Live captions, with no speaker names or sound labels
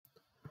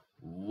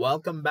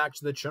Welcome back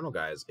to the channel,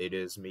 guys. It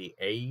is me,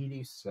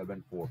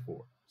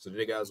 8744. So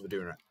today, guys, we're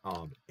doing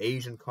an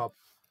Asian Cup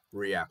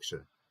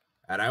reaction.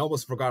 And I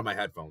almost forgot my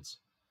headphones.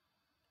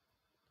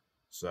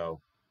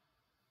 So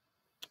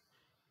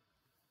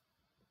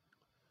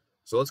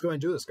let's go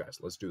and do this, guys.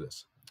 Let's do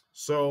this.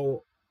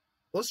 So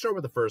let's start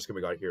with the first game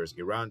we got here is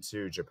Iran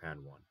 2, Japan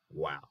 1.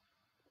 Wow.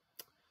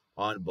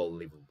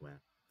 Unbelievable, man.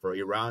 For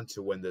Iran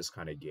to win this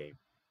kind of game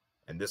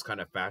and this kind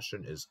of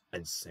fashion is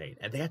insane.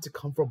 And they had to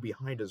come from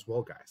behind as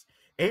well, guys.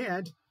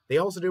 And they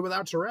also did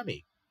without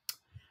Taremi.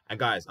 And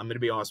guys, I'm going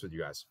to be honest with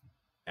you guys.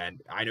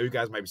 And I know you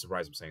guys might be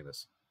surprised I'm saying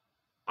this.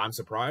 I'm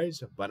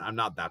surprised, but I'm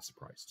not that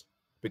surprised.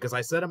 Because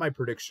I said in my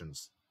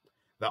predictions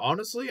that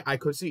honestly, I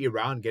could see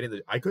Iran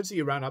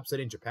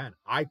upsetting Japan.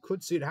 I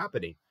could see it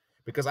happening.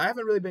 Because I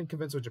haven't really been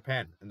convinced with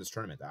Japan in this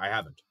tournament. I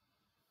haven't.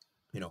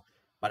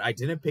 But I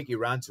didn't pick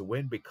Iran to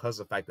win because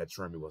of the fact that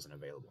Taremi wasn't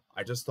available.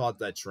 I just thought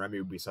that Taremi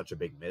would be such a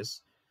big miss.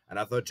 And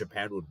I thought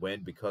Japan would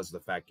win because of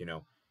the fact,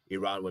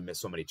 Iran would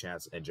miss so many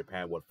chances and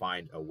Japan would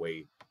find a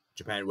way.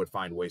 Japan would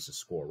find ways to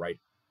score, right?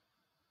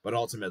 But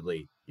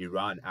ultimately,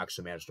 Iran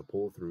actually managed to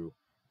pull through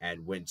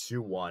and win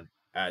 2-1.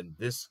 And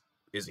this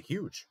is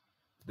huge.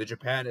 The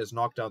Japan is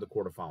knocked out of the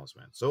quarterfinals,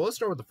 man. So let's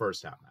start with the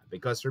first half, man.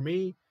 Because for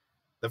me,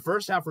 the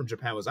first half from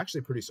Japan was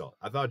actually pretty solid.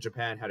 I thought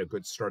Japan had a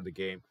good start of the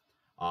game.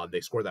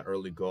 They scored that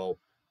early goal.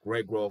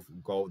 Great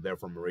goal there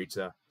from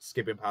Morita,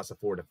 skipping past the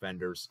four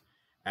defenders.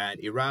 And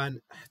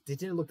Iran, they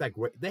didn't look that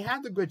great. They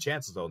had the good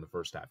chances, though, in the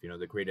first half. They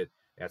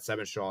had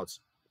 7 shots,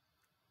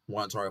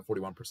 1 on target,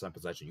 41%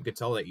 possession. You could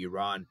tell that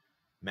Iran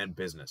meant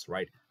business,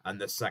 right? And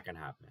the second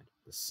half, man.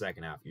 The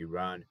second half,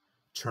 Iran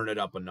turned it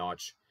up a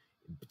notch.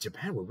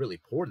 Japan were really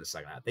poor in the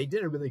second half. They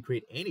didn't really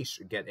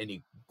get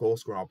any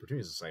goal-scoring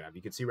opportunities in the second half.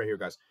 You can see right here,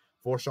 guys,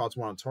 4 shots,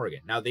 1 on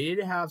target. Now, they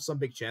did have some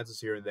big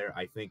chances here and there.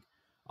 I think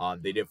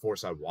they did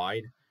force out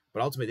wide.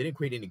 But ultimately, they didn't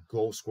create any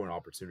goal-scoring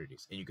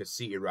opportunities. And you could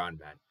see Iran,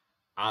 man.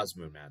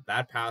 Azmoun, man.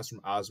 That pass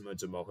from Azmoun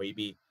to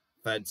Mohibi,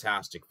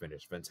 fantastic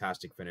finish.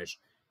 Fantastic finish.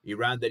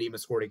 Iran then even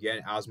scored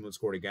again. Azmoun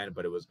scored again,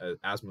 but it was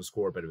Azmoun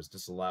scored, but it was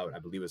disallowed. I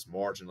believe it was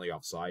marginally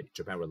offside.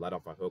 Japan were let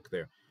off a hook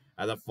there.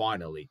 And then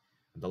finally,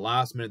 in the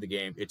last minute of the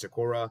game,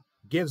 Itakura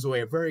gives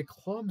away a very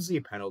clumsy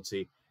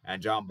penalty,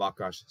 and John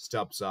Bakash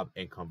steps up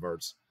and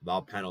converts the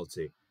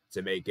penalty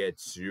to make it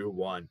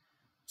 2-1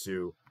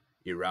 to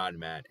Iran,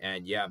 man.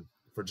 And yeah,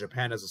 for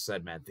Japan, as I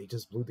said, man, they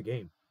just blew the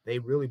game. They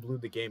really blew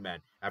the game,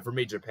 man. And for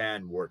me,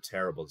 Japan were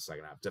terrible the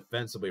second half.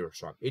 Defensively were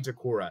strong.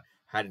 Itakura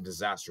had a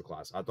disaster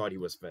class. I thought he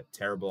was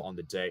terrible on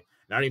the day.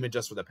 Not even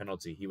just for the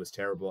penalty. He was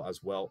terrible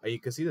as well. And you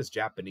can see this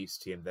Japanese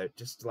team that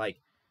just,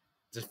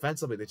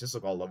 defensively, they just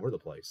look all over the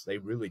place. They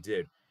really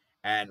did.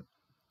 And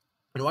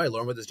what I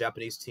learned with this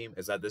Japanese team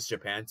is that this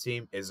Japan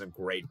team isn't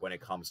great when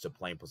it comes to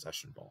playing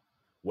possession ball.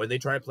 When they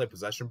try to play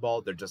possession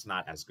ball, they're just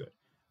not as good.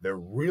 They're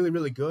really,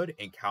 really good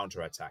in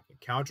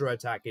counterattacking.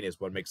 Counterattacking is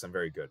what makes them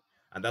very good.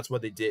 And that's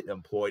what they did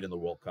employed in the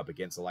World Cup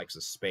against the likes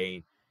of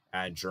Spain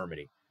and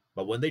Germany.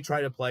 But when they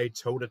try to play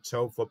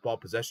toe-to-toe football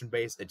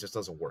possession-based, it just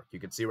doesn't work. You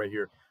can see right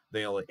here,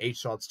 they only 8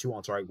 shots, 2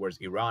 on target, whereas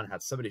Iran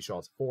had 70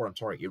 shots, 4 on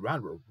target.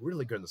 Iran were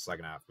really good in the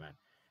second half, man.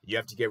 You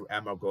have to give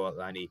Amar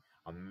Golani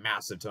a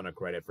massive ton of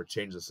credit for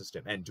changing the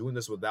system. And doing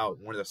this without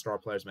one of the star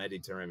players,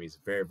 Mehdi Taremi, is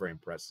very, very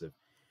impressive.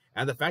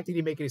 And the fact that he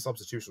didn't make any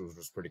substitutions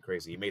was pretty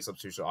crazy. He made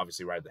substitutions,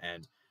 obviously, right at the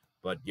end.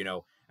 But,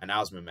 and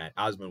Azmoun, man,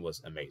 Azmoun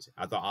was amazing.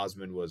 I thought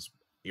Azmoun was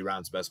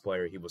Iran's best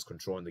player. He was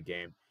controlling the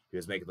game. He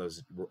was making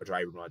those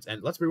driving runs.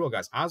 And let's be real,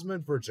 guys.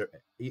 Azmoun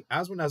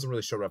hasn't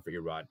really showed up for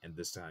Iran in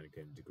this kind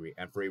of degree.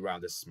 And for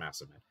Iran, this is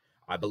massive, man.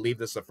 I believe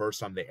this is the first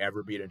time they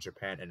ever beat in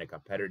Japan in a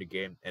competitive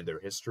game in their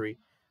history.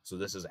 So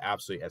this is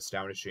absolutely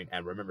astonishing.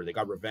 And remember, they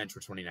got revenge for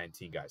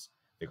 2019, guys.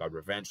 They got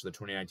revenge for the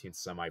 2019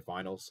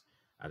 semifinals.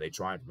 And they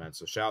triumphed, man.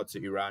 So shout out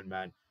to Iran,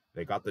 man.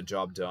 They got the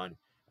job done.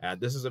 And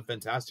this is a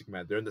fantastic,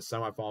 man. They're in the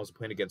semifinals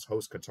playing against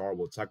host Qatar.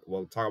 We'll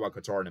talk about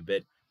Qatar in a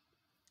bit.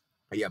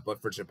 Yeah, but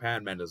for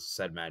Japan, man, as I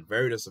said, man,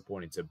 very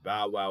disappointing to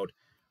bow out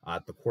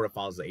at the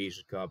quarterfinals of the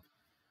Asian Cup.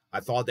 I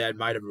thought that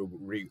might have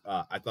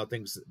I thought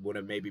things would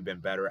have maybe been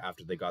better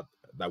after they got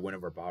that win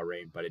over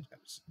Bahrain, but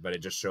it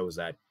just shows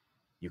that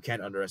you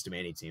can't underestimate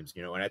any teams,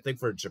 And I think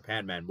for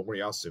Japan, man,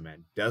 Moriyasu,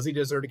 man, does he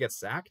deserve to get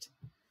sacked?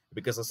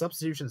 Because the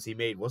substitutions he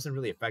made wasn't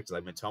really effective.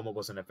 Like Mitoma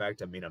wasn't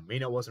effective.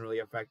 Minamino wasn't really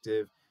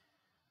effective.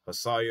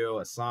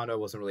 Hosayo Asano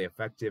wasn't really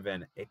effective,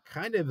 and it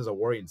kind of is a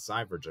worrying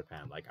sign for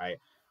Japan. Like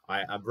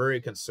I'm very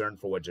concerned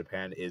for what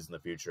Japan is in the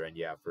future. And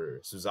yeah, for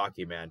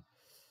Suzaki, man,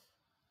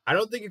 I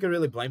don't think you can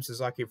really blame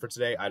Suzaki for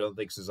today. I don't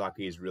think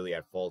Suzaki is really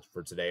at fault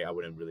for today. I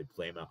wouldn't really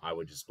blame him. I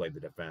would just blame the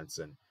defense.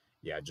 And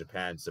yeah,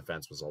 Japan's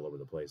defense was all over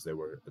the place.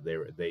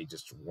 They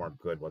just weren't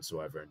good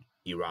whatsoever. And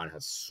Iran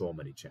has so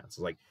many chances.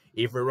 Like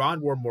if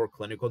Iran were more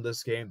clinical in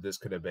this game, this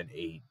could have been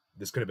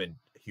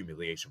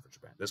humiliation for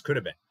Japan. This could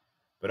have been.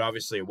 But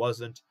obviously it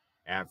wasn't.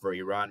 And for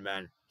Iran,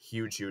 man,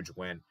 huge, huge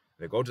win.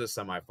 They go to the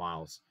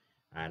semifinals.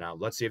 And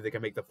let's see if they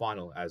can make the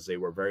final, as they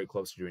were very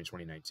close to doing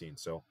 2019.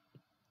 So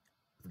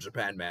for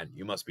Japan, man,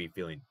 you must be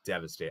feeling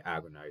devastated,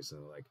 agonized.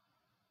 And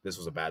this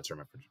was a bad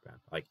tournament for Japan.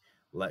 Like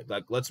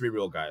let's be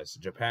real, guys.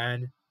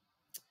 Japan,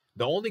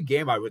 the only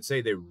game I would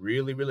say they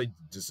really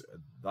just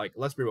like,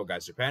 let's be real,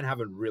 guys. Japan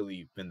haven't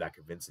really been that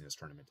convincing this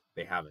tournament.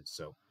 They haven't.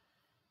 So,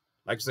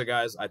 like I said,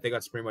 guys, I think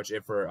that's pretty much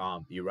it for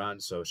Iran.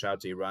 So shout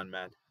out to Iran,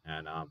 man,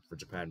 and for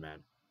Japan,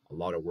 man. A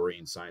lot of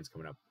worrying signs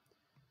coming up.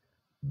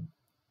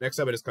 Next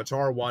up, it is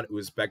Qatar 1,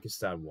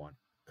 Uzbekistan 1.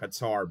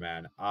 Qatar,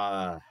 man,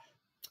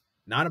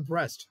 not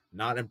impressed.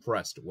 Not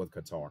impressed with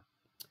Qatar.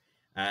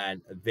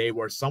 And they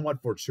were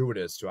somewhat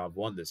fortuitous to have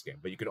won this game.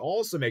 But you could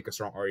also make a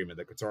strong argument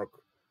that Qatar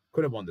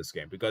could have won this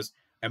game because,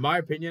 in my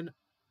opinion,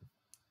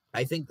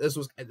 I think this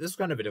was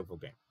kind of a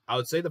difficult game. I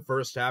would say the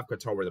first half,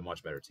 Qatar were the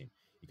much better team.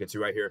 You can see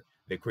right here,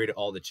 they created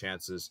all the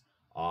chances,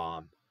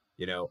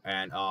 you know,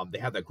 and they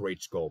had that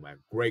great goal, man.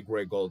 Great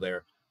goal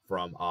there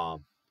from,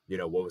 you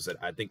know, what was it?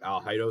 I think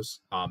Al Haidos.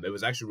 It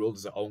was actually ruled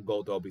as an own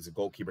goal, though, because the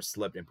goalkeeper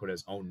slipped and put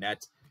his own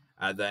net.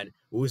 And then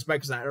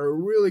Uzbekistan had a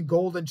really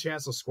golden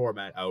chance to score,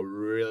 man. A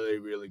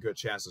really good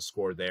chance to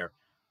score there.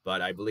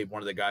 But I believe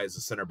one of the guys,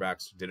 the center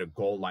backs, did a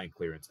goal line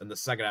clearance. In the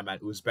second half, man,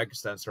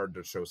 Uzbekistan started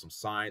to show some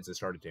signs. They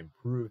started to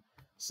improve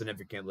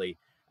significantly.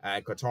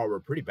 And Qatar were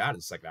pretty bad in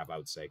the second half, I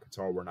would say.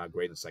 Qatar were not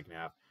great in the second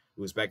half.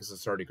 Uzbekistan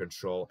started to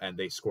control, and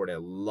they scored a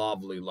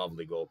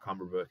lovely goal.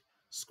 Kamberbuk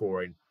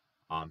scoring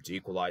to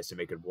equalize to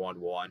make it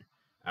 1-1.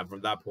 And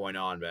from that point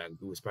on, man,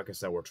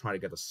 Uzbekistan were trying to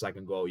get the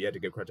second goal. You had to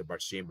give credit to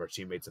Barcim.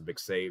 Barcim made some big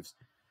saves.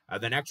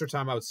 And then extra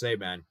time, I would say,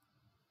 man,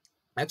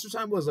 extra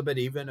time was a bit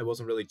even. It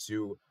wasn't really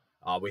too...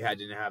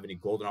 didn't have any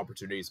golden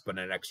opportunities, but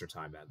in extra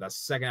time, man. That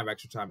second half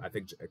extra time, I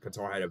think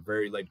Qatar had a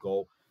very late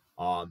goal.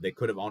 They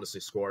could have honestly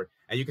scored.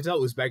 And you can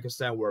tell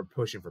Uzbekistan were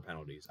pushing for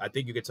penalties. I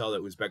think you could tell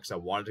that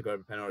Uzbekistan wanted to go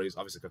to penalties.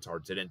 Obviously,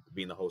 Qatar didn't,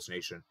 being the host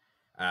nation.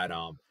 And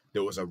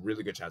there was a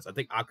really good chance. I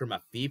think Akram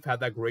Afif had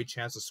that great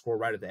chance to score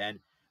right at the end.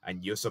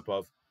 And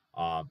Yusupov,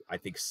 I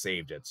think,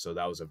 saved it. So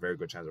that was a very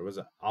good chance. There was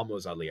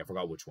Almoz Ali. I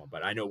forgot which one.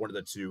 But I know one of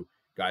the two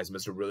guys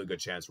missed a really good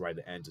chance right at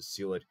the end to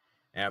seal it.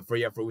 And for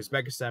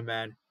Uzbekistan,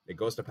 man, it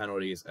goes to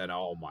penalties. And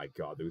oh my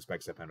God, the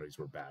Uzbekistan penalties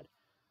were bad.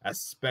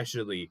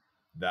 Especially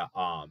the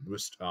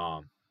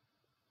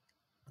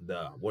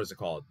what is it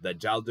called? The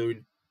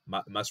Jaldun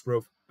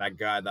Masproof. That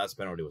guy, that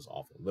penalty was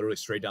awful. Literally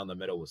straight down the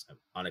middle was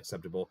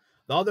unacceptable.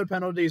 The other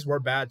penalties were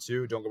bad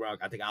too. Don't get me wrong.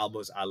 I think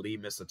Almoz Ali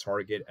missed the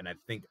target, and I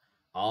think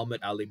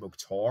Ahmed Ali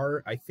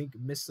Mukhtar,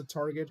 missed the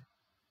target.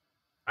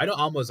 I know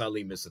Almoz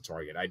Ali missed the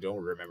target. I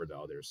don't remember the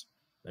others.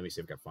 Let me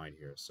see if I can find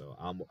here. So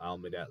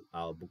Ahmed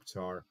Al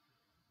Mukhtar.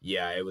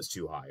 Yeah, it was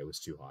too high. It was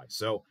too high.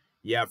 So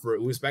yeah, for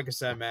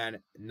Uzbekistan, man,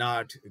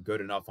 not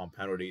good enough on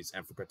penalties.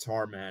 And for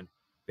Qatar, man,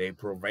 they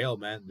prevail,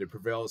 man. They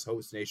prevail as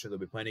host nation. They'll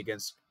be playing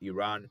against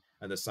Iran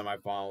in the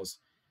semifinals.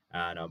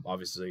 And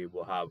obviously,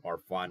 we'll have our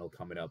final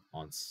coming up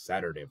on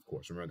Saturday, of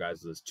course. Remember,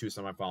 guys, there's two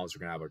semifinals.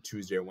 We're going to have our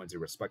Tuesday and Wednesday,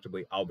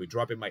 respectively. I'll be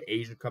dropping my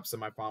Asian Cup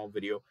semifinal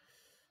video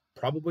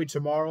probably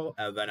tomorrow.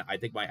 And then I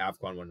think my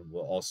AFCON one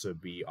will also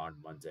be on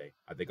Monday.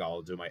 I think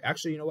I'll do my...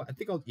 Actually, you know what? I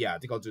think I'll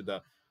do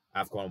the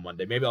AFCON on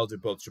Monday. Maybe I'll do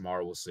both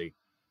tomorrow. We'll see.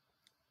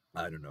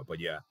 I don't know. But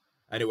yeah.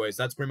 Anyways,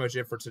 that's pretty much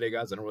it for today,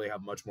 guys. I don't really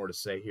have much more to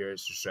say here.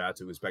 It's just shout out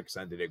to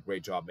Uzbekistan. They did a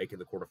great job making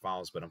the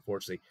quarterfinals, but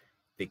unfortunately,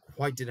 they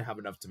quite didn't have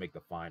enough to make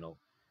the final.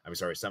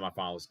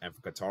 Semifinals. And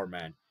for Qatar,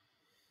 man,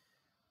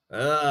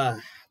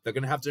 they're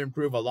going to have to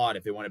improve a lot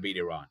if they want to beat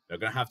Iran. They're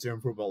going to have to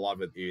improve a lot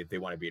if they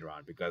want to beat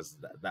Iran, because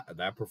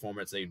that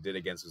performance they did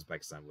against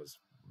Uzbekistan was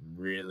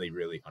really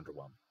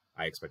underwhelming.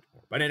 I expected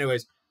more. But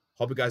anyways,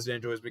 hope you guys did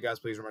enjoy this video, guys.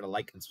 Please remember to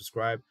like and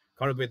subscribe.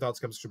 Comment with your thoughts,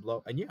 comments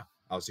below. And yeah,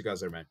 I'll see you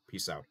guys later, man.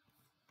 Peace out.